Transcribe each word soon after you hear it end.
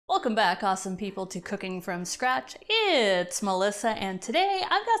Welcome back, awesome people, to Cooking from Scratch. It's Melissa, and today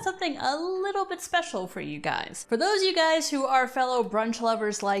I've got something a little bit special for you guys. For those of you guys who are fellow brunch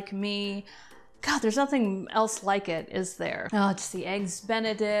lovers like me, God, there's nothing else like it, is there? Oh, just the eggs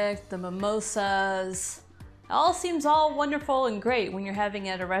Benedict, the mimosas. It all seems all wonderful and great when you're having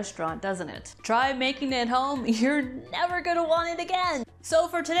it at a restaurant, doesn't it? Try making it at home, you're never gonna want it again. So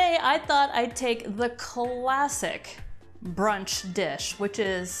for today, I thought I'd take the classic brunch dish, which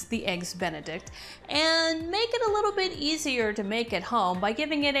is the eggs Benedict, and make it a little bit easier to make at home by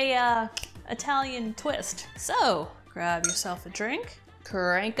giving it a Italian twist. So grab yourself a drink,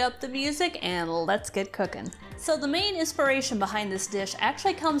 crank up the music, and let's get cooking. So the main inspiration behind this dish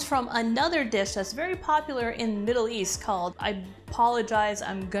actually comes from another dish that's very popular in the Middle East called, I apologize,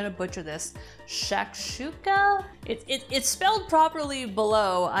 I'm gonna butcher this, shakshuka? It's spelled properly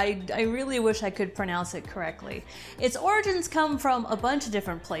below. I really wish I could pronounce it correctly. Its origins come from a bunch of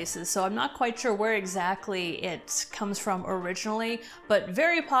different places, so I'm not quite sure where exactly it comes from originally, but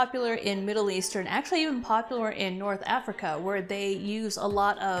very popular in Middle Eastern, actually even popular in North Africa, where they use a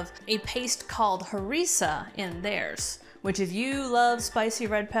lot of a paste called harissa in theirs. Which, if you love spicy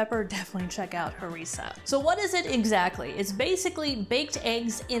red pepper, definitely check out harissa. So what is it exactly? It's basically baked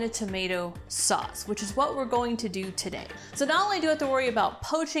eggs in a tomato sauce, which is what we're going to do today. So not only do I have to worry about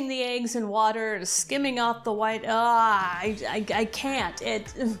poaching the eggs in water, skimming off the white, I can't.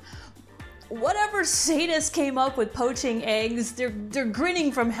 Whatever sadist came up with poaching eggs, they're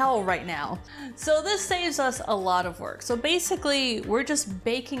grinning from hell right now. So this saves us a lot of work. So basically, we're just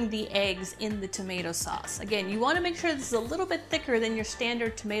baking the eggs in the tomato sauce. Again, you want to make sure this is a little bit thicker than your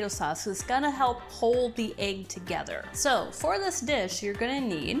standard tomato sauce, so it's gonna help hold the egg together. So for this dish, you're gonna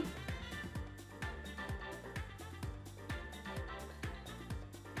need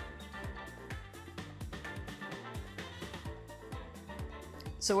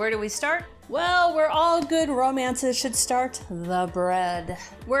So where do we start? Well, where all good romances should start, the bread.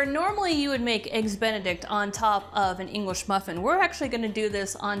 Where normally you would make eggs Benedict on top of an English muffin, we're actually gonna do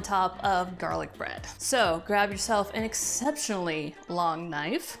this on top of garlic bread. So grab yourself an exceptionally long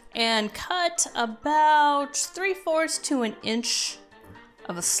knife and cut about 3/4 to an inch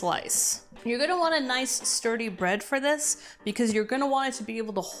of a slice. You're gonna want a nice sturdy bread for this because you're gonna want it to be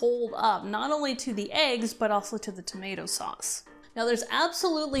able to hold up not only to the eggs, but also to the tomato sauce. Now there's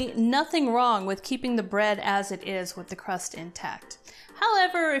absolutely nothing wrong with keeping the bread as it is with the crust intact.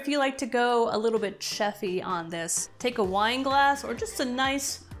 However, if you like to go a little bit chefy on this, take a wine glass or just a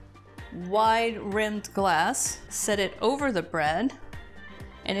nice wide rimmed glass, set it over the bread,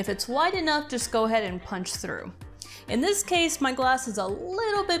 and if it's wide enough, just go ahead and punch through. In this case, my glass is a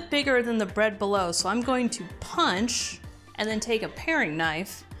little bit bigger than the bread below, so I'm going to punch and then take a paring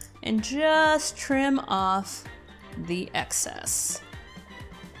knife and just trim off the excess.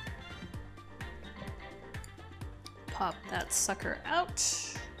 Pop that sucker out,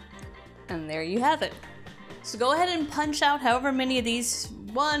 and there you have it. So go ahead and punch out however many of these,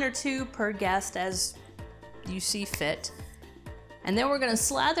 1 or 2 per guest as you see fit. And then we're gonna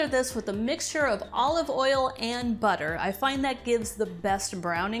slather this with a mixture of olive oil and butter. I find that gives the best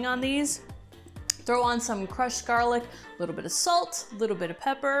browning on these. Throw on some crushed garlic, a little bit of salt, a little bit of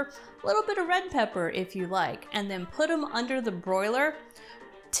pepper, a little bit of red pepper if you like, and then put them under the broiler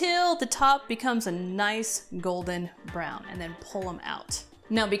till the top becomes a nice golden brown, and then pull them out.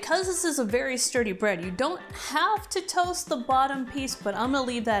 Now, because this is a very sturdy bread, you don't have to toast the bottom piece, but I'm gonna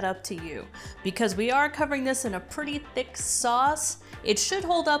leave that up to you. Because we are covering this in a pretty thick sauce, it should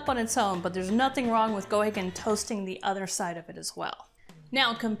hold up on its own, but there's nothing wrong with going and toasting the other side of it as well.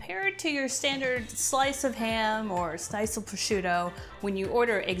 Now, compared to your standard slice of ham or slice of prosciutto, when you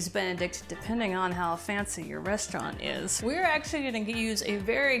order eggs Benedict, depending on how fancy your restaurant is, we're actually gonna use a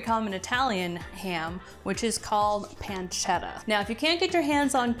very common Italian ham, which is called pancetta. Now, if you can't get your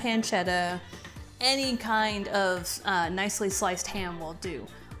hands on pancetta, any kind of nicely sliced ham will do.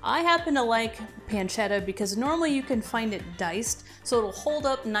 I happen to like pancetta because normally you can find it diced, so it'll hold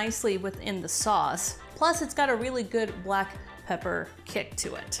up nicely within the sauce. Plus, it's got a really good black pepper kick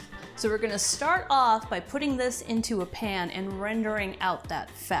to it. So we're gonna start off by putting this into a pan and rendering out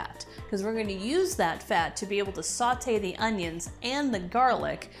that fat, because we're gonna use that fat to be able to saute the onions and the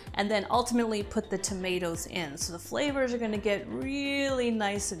garlic, and then ultimately put the tomatoes in. So the flavors are gonna get really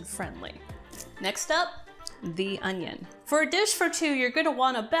nice and friendly. Next up, the onion. For a dish for 2, you're gonna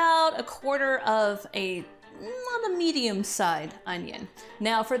want about 1/4 of a on the medium side onion.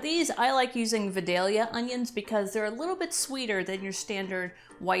 Now for these, I like using Vidalia onions because they're a little bit sweeter than your standard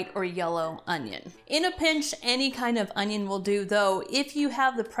white or yellow onion. In a pinch, any kind of onion will do, though if you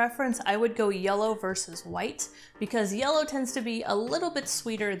have the preference, I would go yellow versus white because yellow tends to be a little bit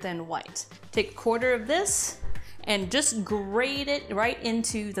sweeter than white. Take a quarter of this and just grate it right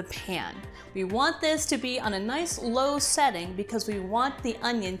into the pan. We want this to be on a nice low setting because we want the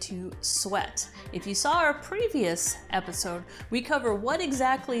onion to sweat. If you saw our previous episode, we cover what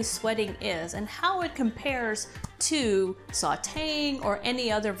exactly sweating is and how it compares to sauteing or any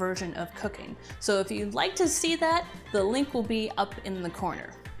other version of cooking. So if you'd like to see that, the link will be up in the corner,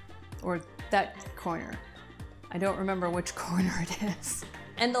 or that corner. I don't remember which corner it is.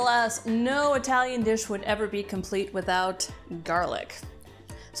 And alas, no Italian dish would ever be complete without garlic.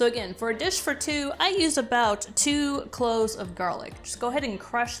 So again, for a dish for two, I use about 2 cloves of garlic. Just go ahead and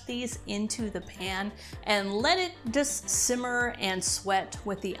crush these into the pan and let it just simmer and sweat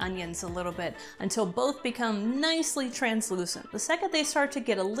with the onions a little bit until both become nicely translucent. The second they start to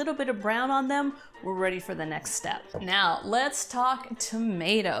get a little bit of brown on them, we're ready for the next step. Now, let's talk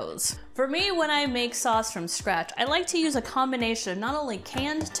tomatoes. For me, when I make sauce from scratch, I like to use a combination of not only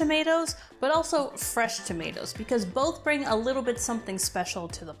canned tomatoes, but also fresh tomatoes because both bring a little bit something special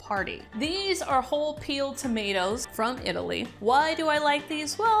to the party. These are whole peeled tomatoes from Italy. Why do I like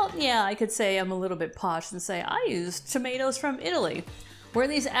these? Well, yeah, I could say I'm a little bit posh and say I use tomatoes from Italy. Where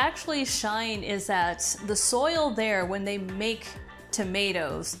these actually shine is that the soil there when they make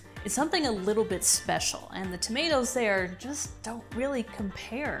tomatoes is something a little bit special, and the tomatoes there just don't really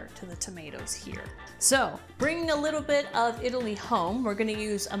compare to the tomatoes here. So, bringing a little bit of Italy home, we're gonna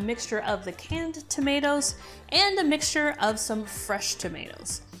use a mixture of the canned tomatoes and a mixture of some fresh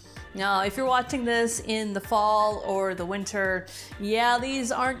tomatoes. Now, if you're watching this in the fall or the winter, yeah,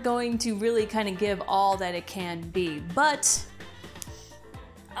 these aren't going to really kind of give all that it can be, but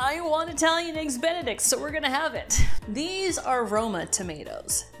I want Italian eggs Benedict, so we're gonna have it. These are Roma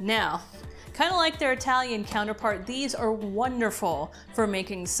tomatoes. Now, kind of like their Italian counterpart, these are wonderful for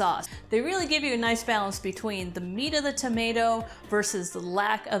making sauce. They really give you a nice balance between the meat of the tomato versus the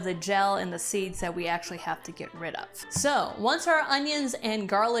lack of the gel and the seeds that we actually have to get rid of. So, once our onions and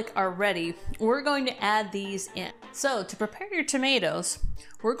garlic are ready, we're going to add these in. So, to prepare your tomatoes,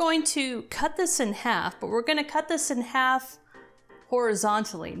 we're going to cut this in half, but we're gonna cut this in half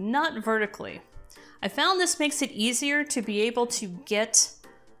horizontally, not vertically. I found this makes it easier to be able to get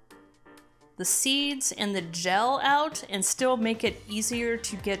the seeds and the gel out and still make it easier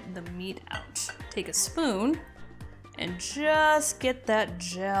to get the meat out. Take a spoon and just get that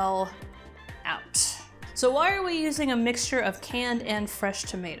gel out. So why are we using a mixture of canned and fresh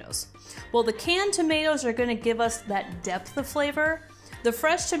tomatoes? Well, the canned tomatoes are gonna give us that depth of flavor. The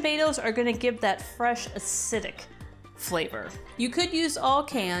fresh tomatoes are gonna give that fresh acidic flavor. You could use all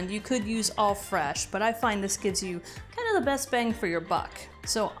canned, you could use all fresh, but I find this gives you kind of the best bang for your buck.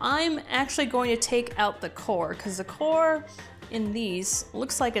 So I'm actually going to take out the core because the core in these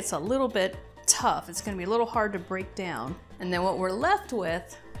looks like it's a little bit tough. It's going to be a little hard to break down. And then what we're left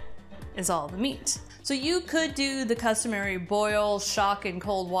with is all the meat. So you could do the customary boil, shock in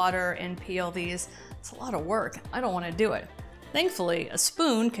cold water and peel these. It's a lot of work. I don't want to do it. Thankfully, a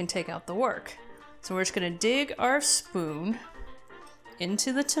spoon can take out the work. So we're just gonna dig our spoon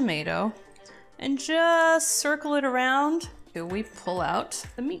into the tomato and just circle it around till we pull out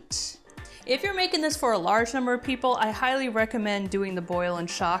the meat. If you're making this for a large number of people, I highly recommend doing the boil and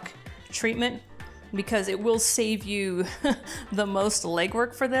shock treatment because it will save you the most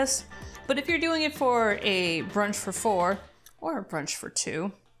legwork for this. But if you're doing it for a brunch for 4 or a brunch for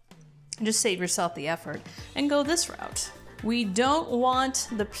 2, just save yourself the effort and go this route. We don't want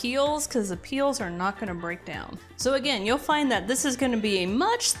the peels because the peels are not going to break down. So again, you'll find that this is going to be a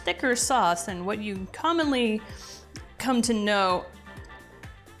much thicker sauce than what you commonly come to know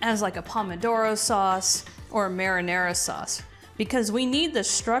as like a pomodoro sauce or a marinara sauce because we need the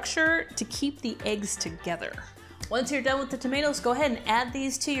structure to keep the eggs together. Once you're done with the tomatoes, go ahead and add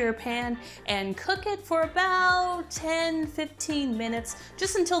these to your pan and cook it for about 10-15 minutes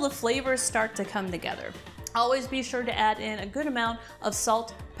just until the flavors start to come together. Always be sure to add in a good amount of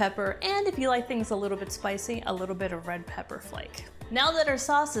salt, pepper, and if you like things a little bit spicy, a little bit of red pepper flake. Now that our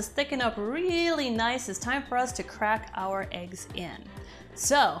sauce is thickened up really nice, it's time for us to crack our eggs in.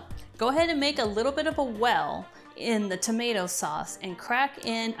 So go ahead and make a little bit of a well in the tomato sauce and crack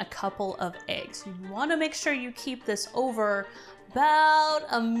in a couple of eggs. You want to make sure you keep this over about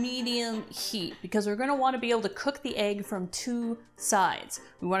a medium heat because we're going to want to be able to cook the egg from two sides.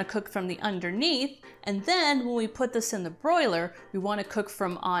 We want to cook from the underneath, and then when we put this in the broiler, we want to cook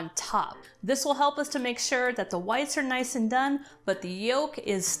from on top. This will help us to make sure that the whites are nice and done, but the yolk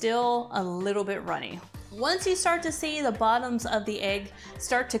is still a little bit runny. Once you start to see the bottoms of the egg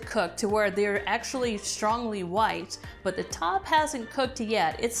start to cook to where they're actually strongly white, but the top hasn't cooked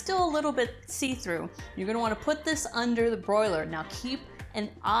yet, it's still a little bit see-through, you're going to want to put this under the broiler. Now keep an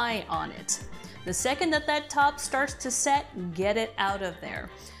eye on it. The second that that top starts to set, get it out of there.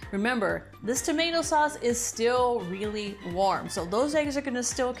 Remember, this tomato sauce is still really warm, so those eggs are going to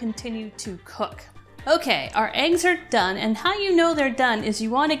still continue to cook. Okay, our eggs are done, and how you know they're done is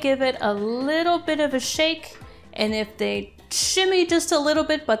you want to give it a little bit of a shake, and if they shimmy just a little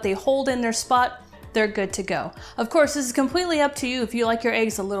bit but they hold in their spot, they're good to go. Of course, this is completely up to you. If you like your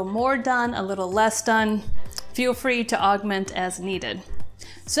eggs a little more done, a little less done, feel free to augment as needed.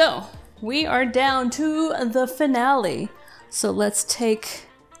 So, we are down to the finale. So let's take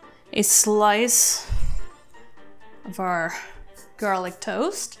a slice of our garlic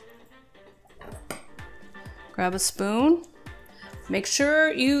toast. Grab a spoon. Make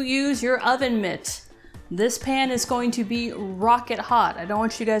sure you use your oven mitt. This pan is going to be rocket hot. I don't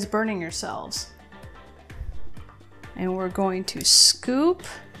want you guys burning yourselves. And we're going to scoop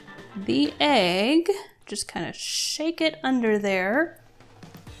the egg, just kind of shake it under there,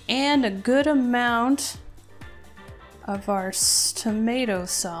 and a good amount of our tomato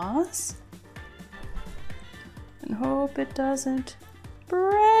sauce. And hope it doesn't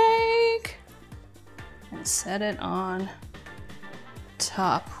break. And set it on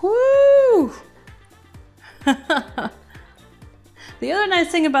top. Woo! The other nice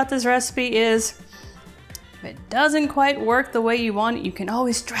thing about this recipe is if it doesn't quite work the way you want it, you can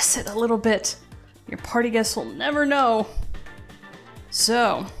always dress it a little bit. Your party guests will never know.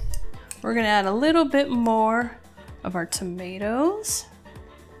 So we're gonna add a little bit more of our tomatoes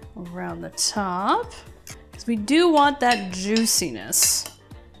around the top because we do want that juiciness.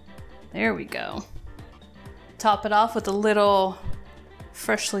 There we go. Top it off with a little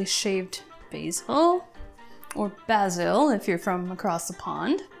freshly shaved basil, or basil if you're from across the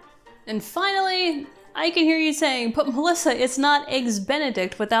pond. And finally, I can hear you saying, but Melissa, it's not Eggs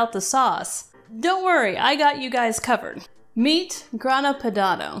Benedict without the sauce. Don't worry, I got you guys covered. Meat grana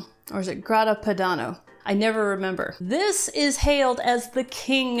padano, or is it grana padano? I never remember. This is hailed as the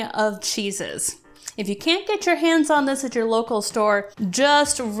king of cheeses. If you can't get your hands on this at your local store,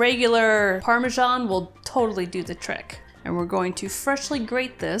 just regular Parmesan will totally do the trick. And we're going to freshly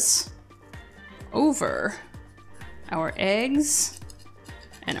grate this over our eggs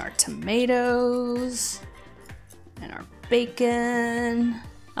and our tomatoes and our bacon.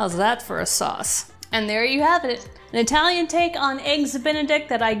 How's that for a sauce? And there you have it. An Italian take on Eggs Benedict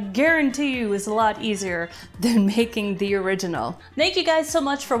that I guarantee you is a lot easier than making the original. Thank you guys so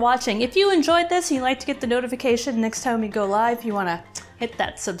much for watching. If you enjoyed this and you'd like to get the notification next time we go live, you want to hit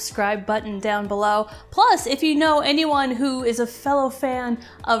that subscribe button down below. Plus, if you know anyone who is a fellow fan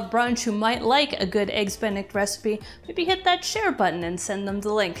of brunch who might like a good Eggs Benedict recipe, maybe hit that share button and send them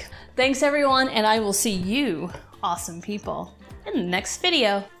the link. Thanks everyone, and I will see you awesome people in the next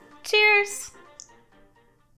video. Cheers!